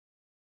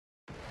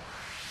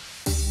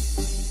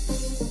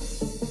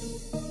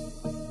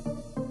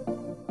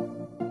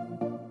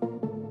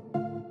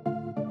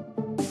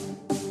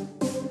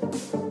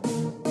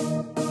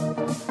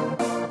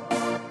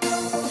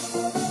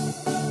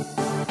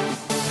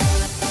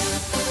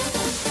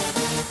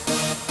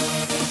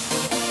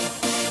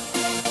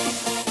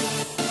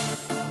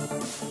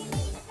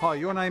Hi,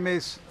 your name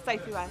is?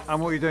 Sophie West.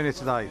 And what are you doing here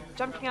today?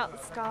 Jumping out the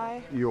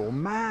sky. You're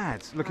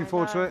mad. Looking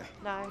forward to it?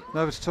 No.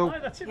 Nervous at all?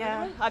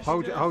 Yeah.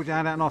 Hold your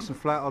hand out nice and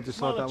flat. I'll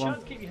decide that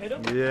one.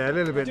 Yeah, a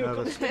little bit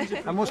nervous.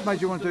 And what's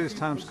made you want to do this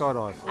tandem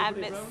skydive?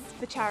 It's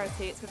for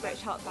charity. It's for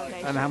British Heart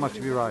Foundation. And how much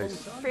have you raised?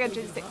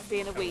 360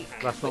 in a week.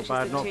 That's not which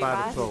bad, isn't not too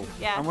bad at all.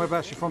 Yeah. And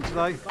whereabouts are you from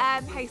today?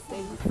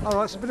 Hastings. All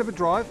right, it's a bit of a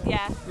drive.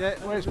 Yeah. Yeah,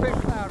 well, it's a bit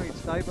cloudy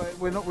today, but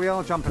we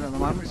are jumping at the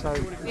moment, so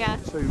Yeah.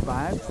 it's not too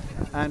bad.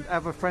 And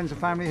have our friends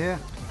and family here?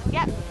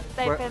 Yep.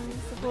 They've been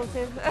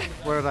supportive.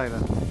 Where are they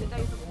then?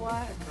 Days of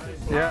work.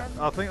 Yeah,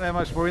 I think they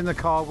were in the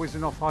car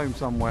whizzing off home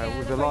somewhere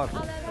with the life.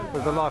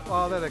 With the life.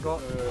 Oh, there they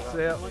got.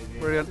 Yeah,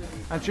 brilliant.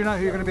 And do you know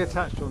who you're going to be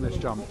attached to on this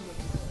jump?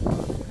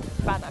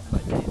 Bad, I've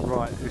got his name.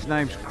 Right, his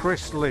name's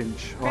Chris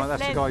Lynch. Right,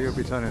 that's the guy you'll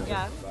be turning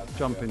to.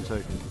 Jump into.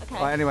 Okay.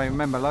 Right, anyway,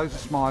 remember, loads of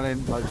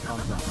smiling, loads of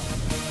thumbs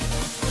up.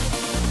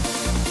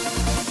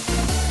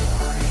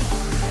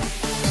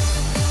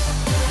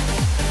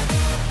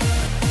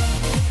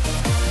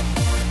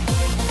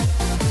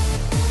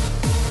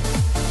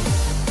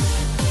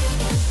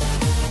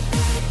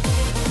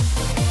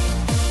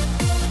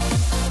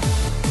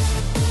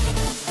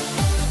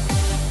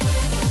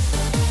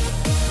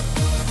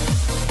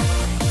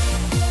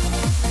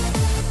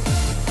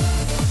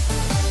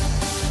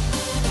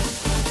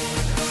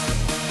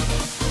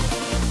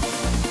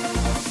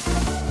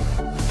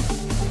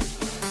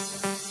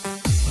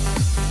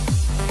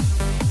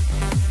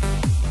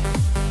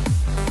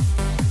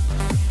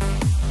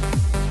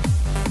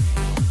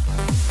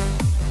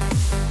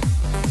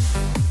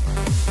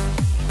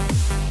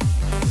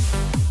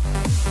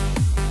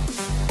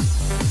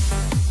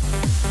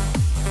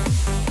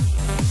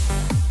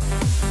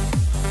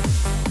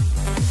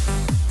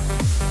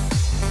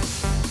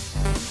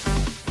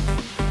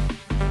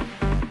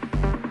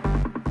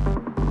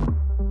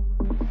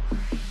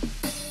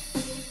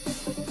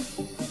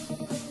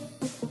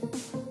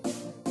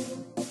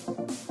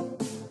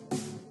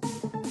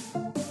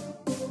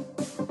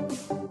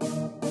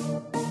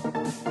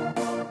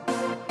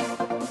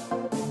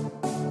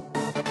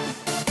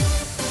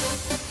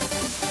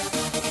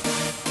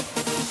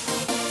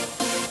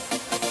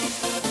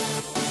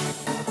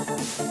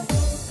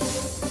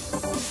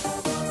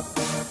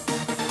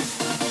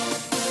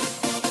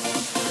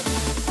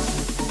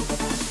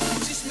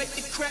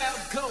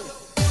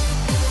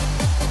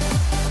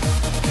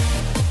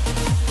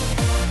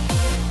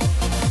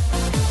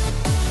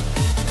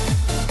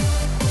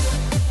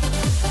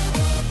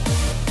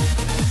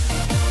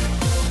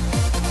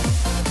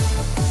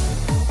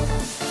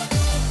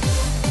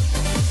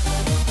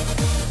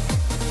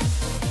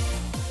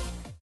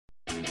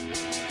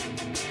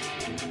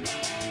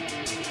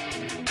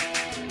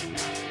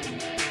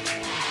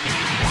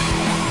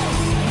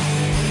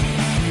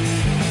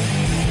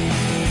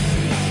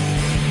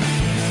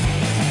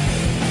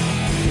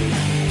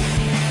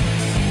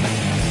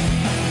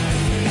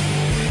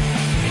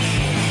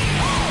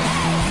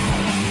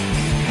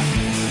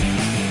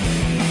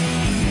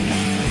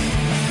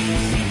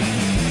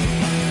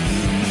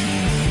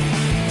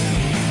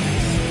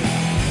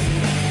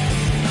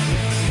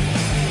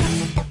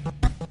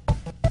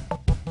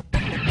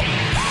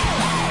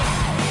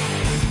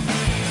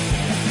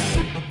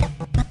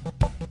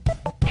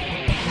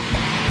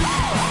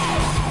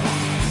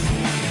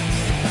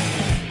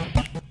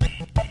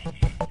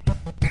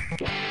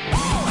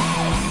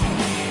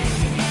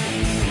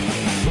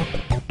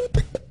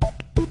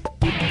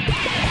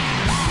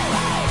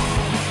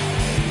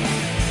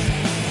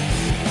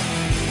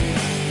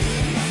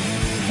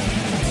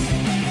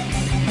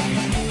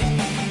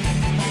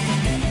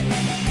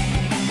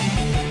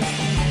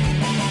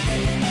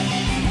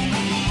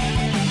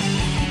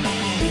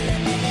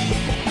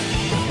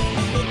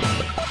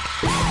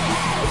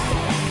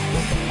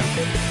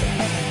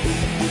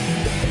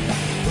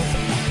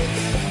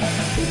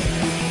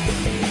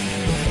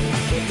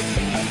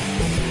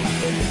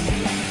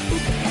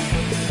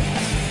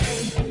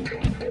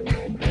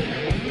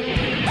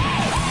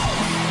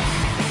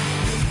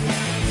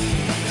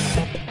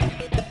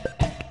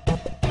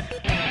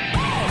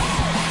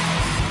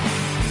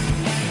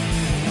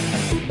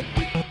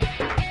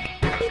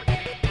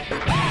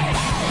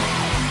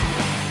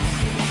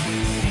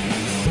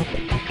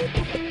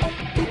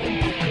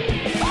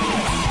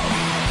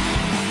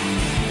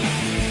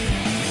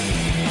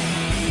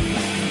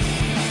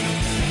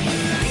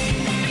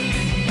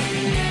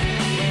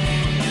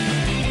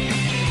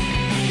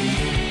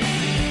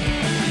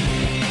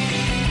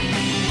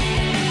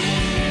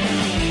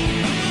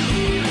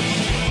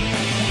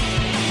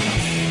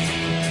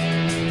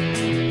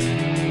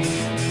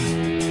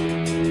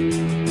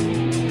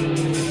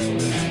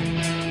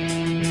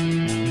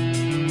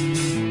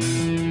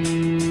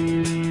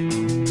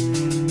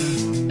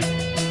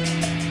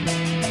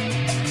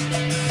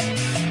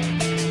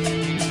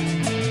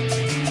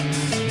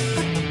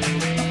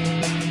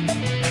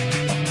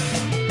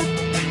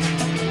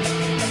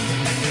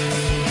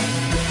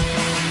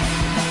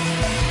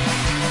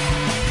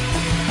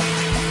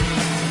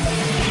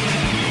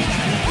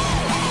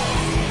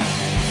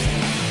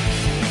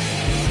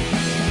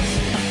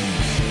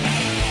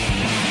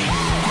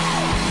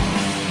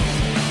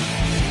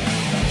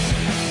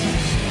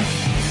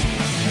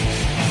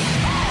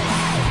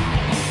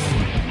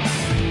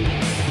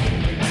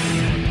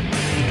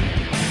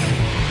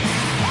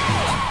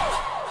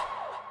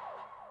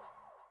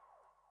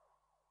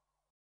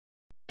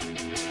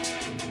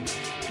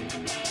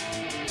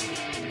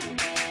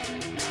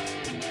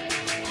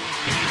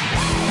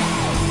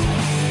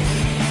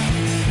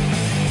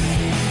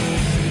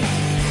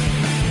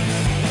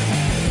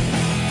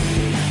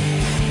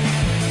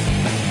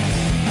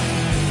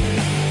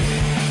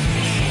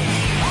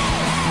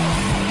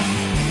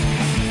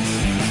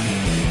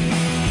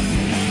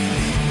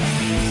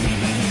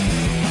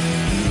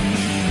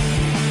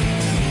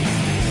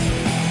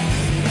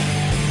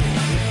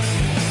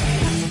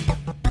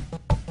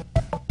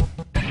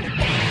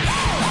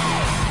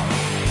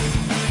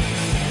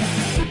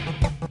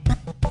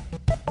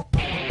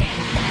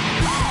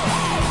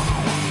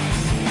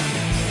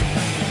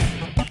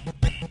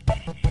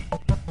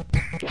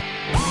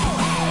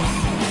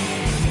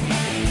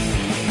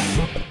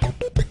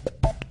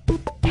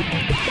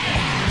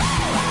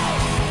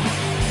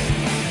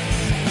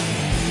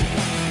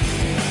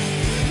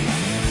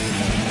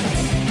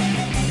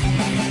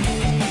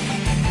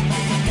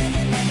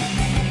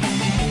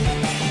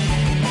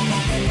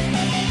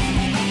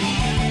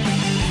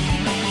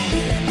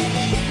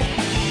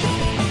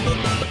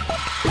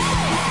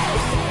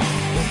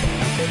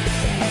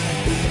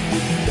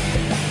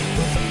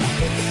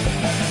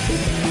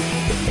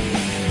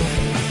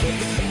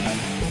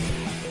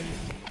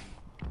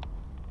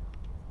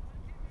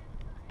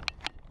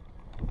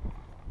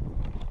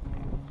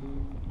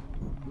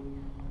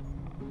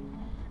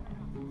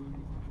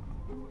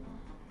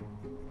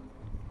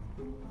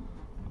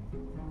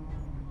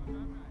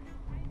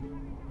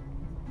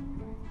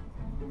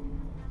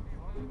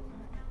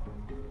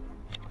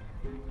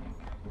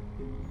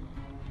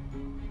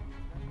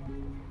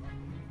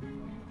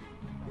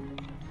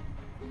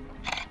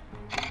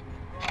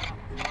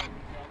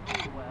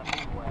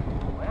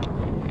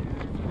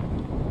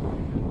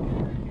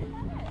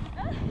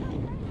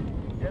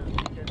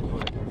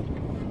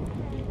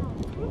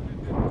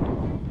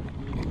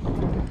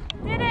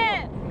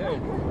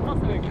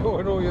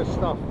 enjoying all your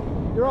stuff.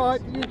 You're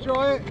right, did you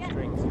enjoy it? Yeah.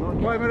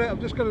 Wait a minute,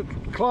 I'm just going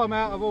to climb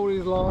out of all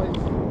these lines.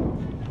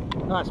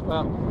 Nice,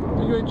 pal.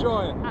 Did you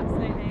enjoy it?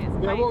 Absolutely, it's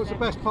amazing. Yeah, what was the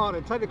best part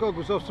then? Take the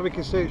goggles off so we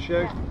can see it's you.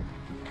 Yeah.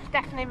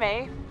 Definitely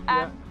me.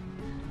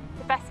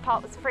 The best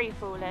part was free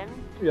falling.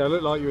 Yeah, it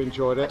looked like you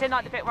enjoyed I it. didn't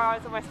like the bit where I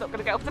was almost not going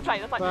to get off the plane.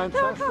 I was like,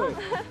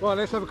 Fantastic. Right,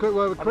 let's have a quick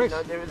word with Chris. I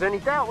didn't know there was any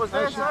doubt, was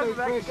there? How should So do,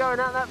 about you Chris? going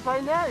out that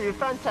plane now? You did a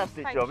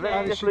fantastic Thank job. you. Let How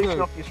me did just she loosen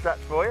do? off your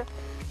straps for you.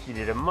 She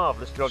did a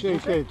marvellous job. She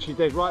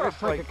did. Right, let's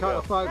take a couple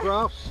of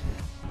photographs.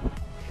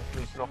 Just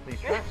loosen off these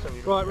straps. So we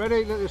Right,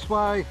 ready? Look this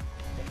way.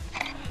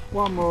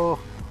 One more.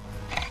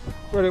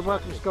 Brilliant,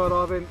 welcome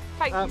skydiving.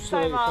 Thank you so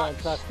Absolutely much.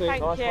 fantastic.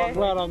 Thank Nice you. one.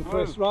 Well done,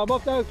 Chris. Right, I'm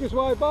off down this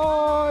way.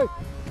 Bye.